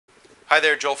Hi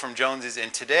there, Joel from Jones's,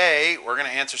 and today we're going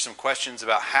to answer some questions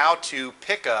about how to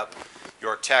pick up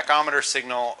your tachometer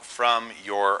signal from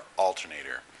your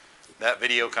alternator. That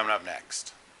video coming up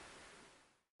next.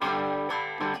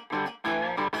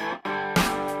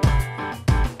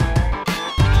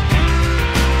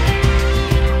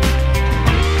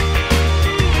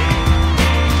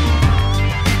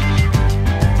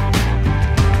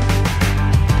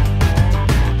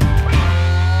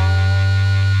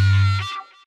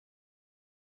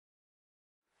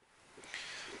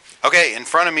 Okay, in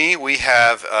front of me we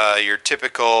have your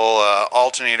typical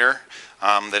alternator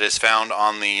that is found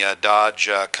on the Dodge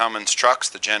Cummins trucks,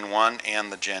 the Gen 1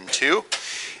 and the Gen 2.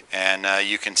 And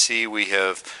you can see we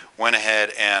have went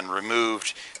ahead and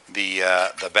removed the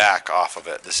back off of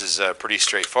it. This is pretty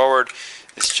straightforward.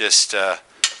 It's just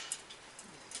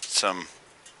some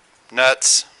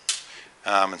nuts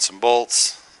and some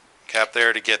bolts, cap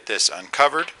there to get this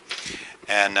uncovered.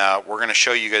 And we're going to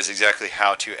show you guys exactly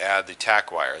how to add the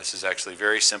tack wire. This is actually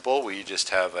very simple. We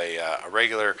just have a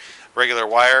regular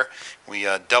wire. We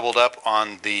doubled up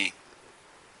on the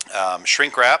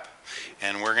shrink wrap,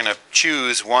 and we're going to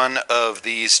choose one of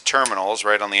these terminals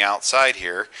right on the outside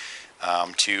here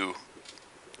to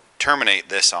terminate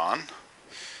this on.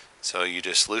 So you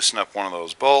just loosen up one of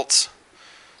those bolts,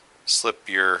 slip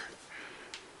your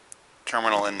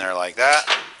terminal in there like that,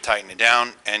 tighten it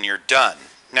down, and you're done.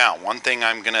 Now, one thing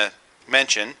I'm going to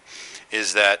mention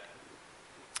is that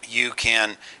you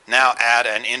can now add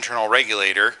an internal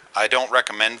regulator. I don't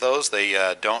recommend those. They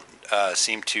don't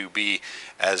seem to be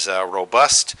as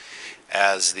robust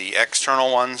as the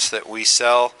external ones that we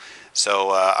sell.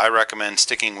 So I recommend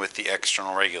sticking with the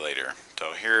external regulator.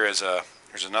 So here's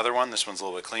another one. This one's a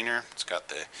little bit cleaner. It's got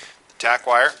the tack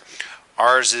wire.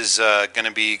 Ours is going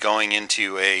to be going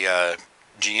into a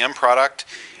GM product,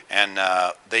 and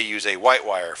they use a white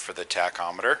wire for the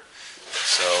tachometer,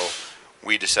 so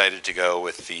we decided to go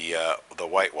with the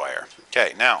white wire.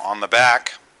 Okay, now on the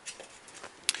back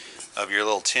of your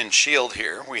little tin shield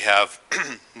here, we have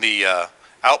the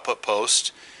output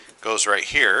post goes right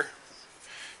here.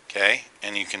 Okay,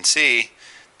 and you can see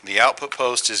the output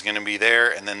post is going to be there,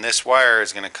 and then this wire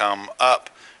is going to come up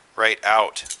right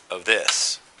out of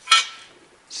this.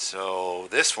 So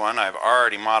this one I've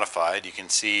already modified. You can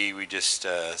see we just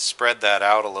spread that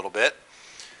out a little bit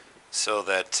so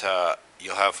that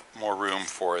you'll have more room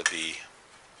for the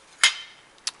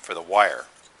wire.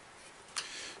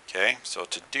 Okay, so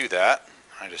to do that,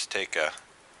 I just take a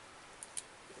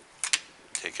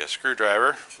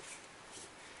screwdriver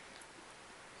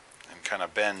and kind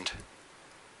of bend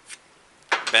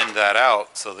that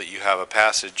out so that you have a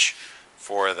passage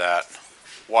for that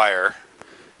wire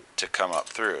to come up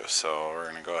through. So we're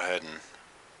going to go ahead and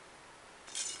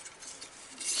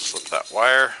slip that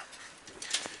wire,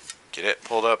 get it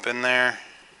pulled up in there,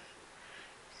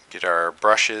 get our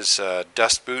brushes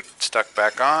dust boot stuck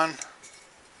back on,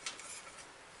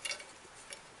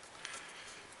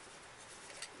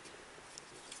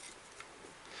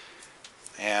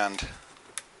 and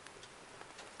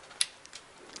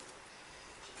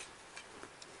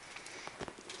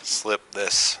slip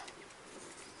this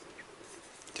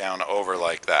down over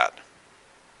like that.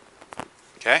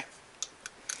 Okay,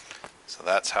 so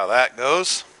that's how that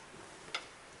goes.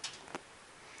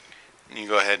 And you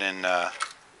go ahead and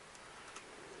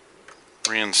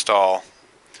reinstall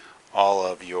all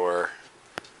of your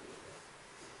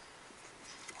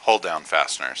hold down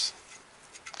fasteners.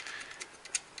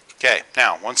 Okay,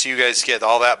 now once you guys get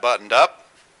all that buttoned up,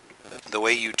 the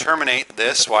way you terminate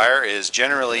this wire is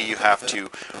generally you have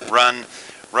to run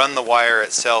the wire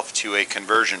itself to a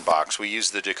conversion box. We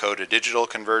use the Dakota digital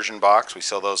conversion box. We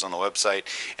sell those on the website,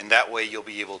 and that way you'll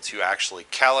be able to actually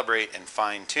calibrate and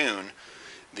fine-tune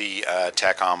the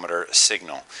tachometer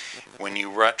signal. When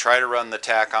you try to run the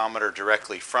tachometer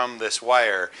directly from this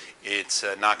wire, it's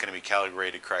not going to be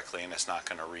calibrated correctly and it's not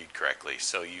going to read correctly.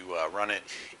 So you run it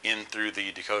in through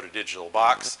the Dakota digital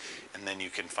box, and then you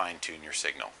can fine-tune your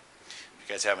signal. If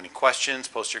you guys have any questions,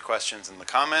 post your questions in the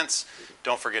comments.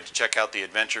 Don't forget to check out the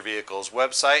Adventure Vehicles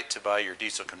website to buy your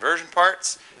diesel conversion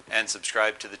parts, and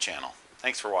subscribe to the channel.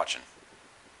 Thanks for watching.